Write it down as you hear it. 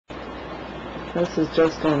This is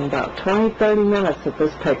just in about 20-30 minutes that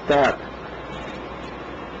this picked up.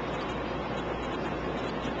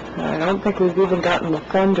 I don't think we've even gotten the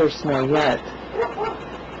thunder snow yet.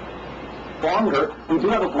 Longer. We do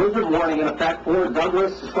have a blizzard warning in effect for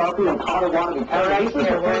Douglas, Scarpy, and Potawatomi County. Right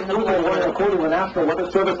here, we're in the blizzard. Warning according to the National Weather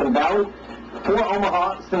Service in Valley for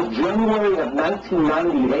Omaha since January of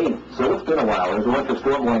 1998. So it's been a while. There's a winter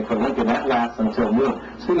storm warning for Lincoln. That lasts until noon.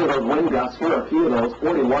 Speaking of those wind gusts, here are a few of those.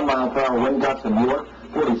 41-mile-per-hour wind gusts in New York,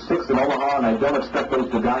 46 in Omaha, and I don't expect those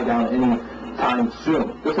to die down any time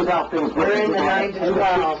soon. This is how things work. We're in the 9 to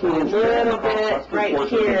 12, a little bit right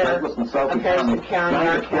here of Harrison County.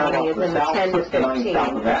 Our county is in the 10 to 15.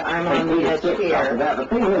 I'm on the edge here.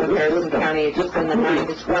 Harrison County is just in the 9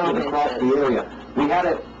 to 12 inches. We had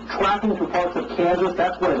it tracking through parts of Kansas.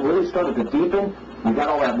 That's when it really started to deepen. We got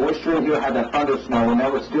all that moisture in here, had that thunder snow, and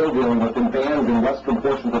now we're still dealing with bands in western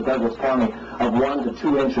portions of Douglas County of 1 to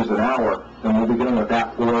 2 inches an hour. And we'll be dealing with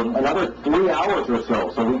that for another 3 hours or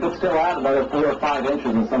so. So we could still add another 4 or 5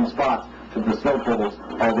 inches in some spots to the snow totals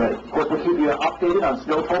already. Of course, we'll keep you updated on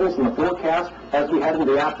snow totals and the forecast as we head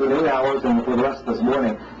into the afternoon hours and for the rest of this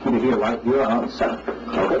morning. Keep it here, right here on 7.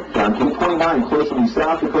 Okay, on K29, close from the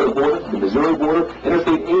South Dakota border to the Missouri border,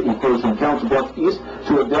 Interstate 80 closed from Council Bluffs east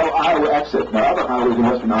to Adele, Iowa exit. Now, other highways in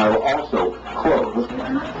western Iowa also closed.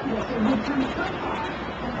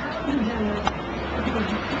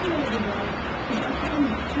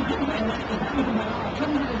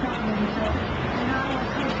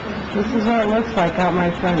 This is what it looks like out my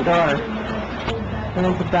front door. And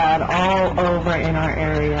it's bad all over in our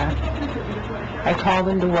area. I called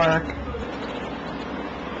into work.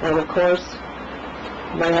 And of course,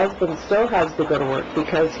 my husband still has to go to work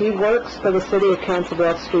because he works for the City of Council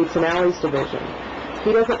Bluffs Streets and Alleys Division.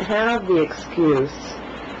 He doesn't have the excuse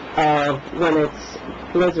of when it's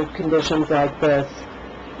blizzard conditions like this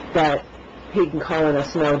that he can call it a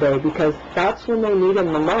snow day because that's when they need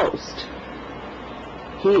him the most.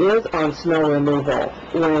 He is on snow removal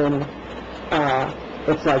when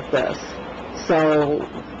it's like this. So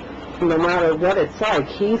no matter what it's like,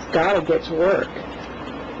 he's got to get to work.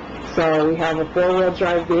 So we have a 4-wheel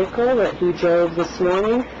drive vehicle that he drove this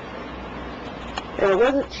morning. And it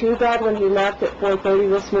wasn't too bad when he left at 4:30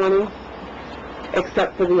 this morning,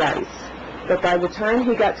 except for the ice. But by the time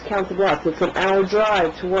he got to Council Bluffs, it's an hour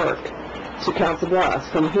drive to work to Council Bluffs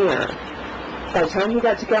from here. By the time he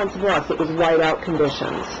got to Council Bluffs, it was whiteout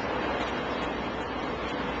conditions.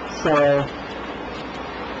 So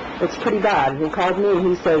it's pretty bad. He called me and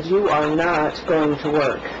he says, "You are not going to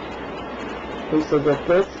work." He said, "If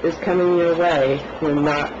this is coming your way, you're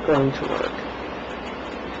not going to work."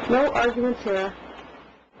 No arguments here.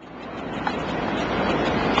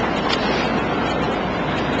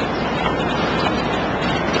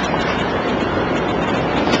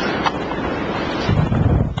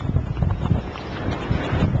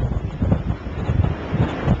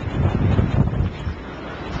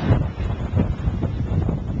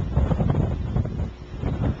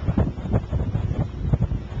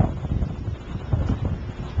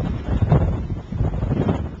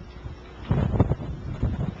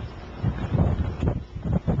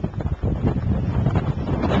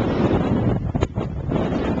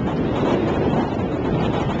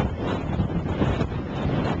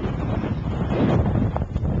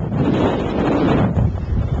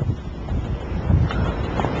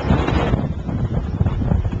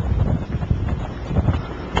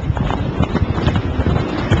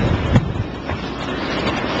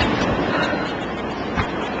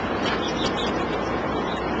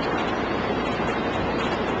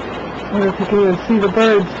 I wonder if you can even see the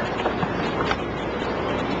birds.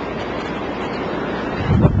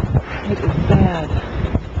 It is bad.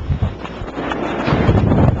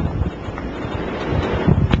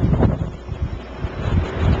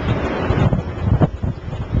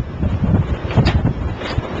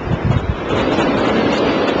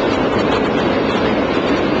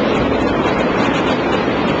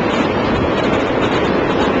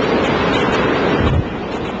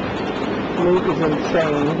 Luke is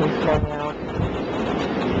insane. He's going out.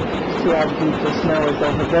 See how deep the snow is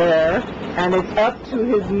over there. And it's up to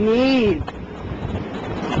his knees.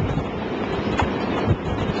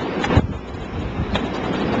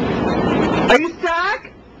 Are you stuck?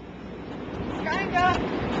 Kinda.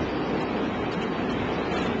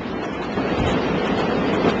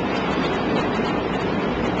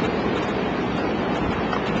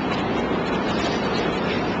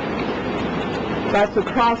 That's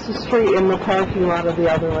across the street in the parking lot of the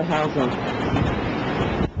elderly housing.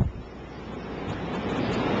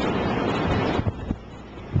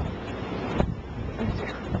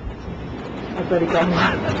 I bet he got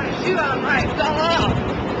you outright fell off.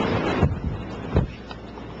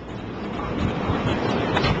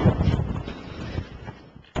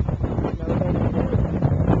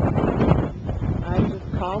 I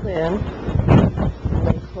just called in and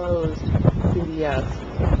they closed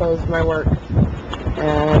CVS, closed my work,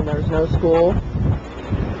 and there's no school,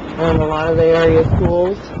 and a lot of the area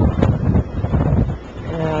schools,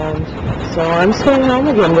 and so I'm staying home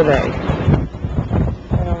again today.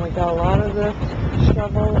 I only got a lot of this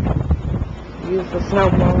shovel, used the snow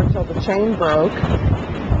blower until the chain broke,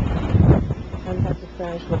 and had to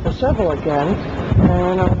finish with the shovel again,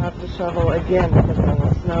 and I'll have to shovel again because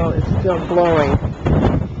the snow is still blowing.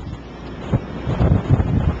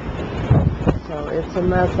 So it's a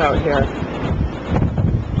mess out here.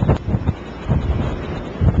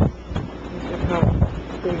 Look at how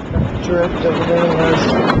big the drift over there is.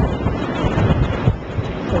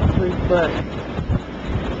 It's like 3 foot.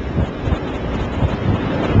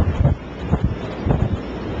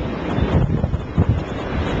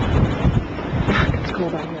 It's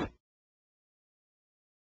cold out here.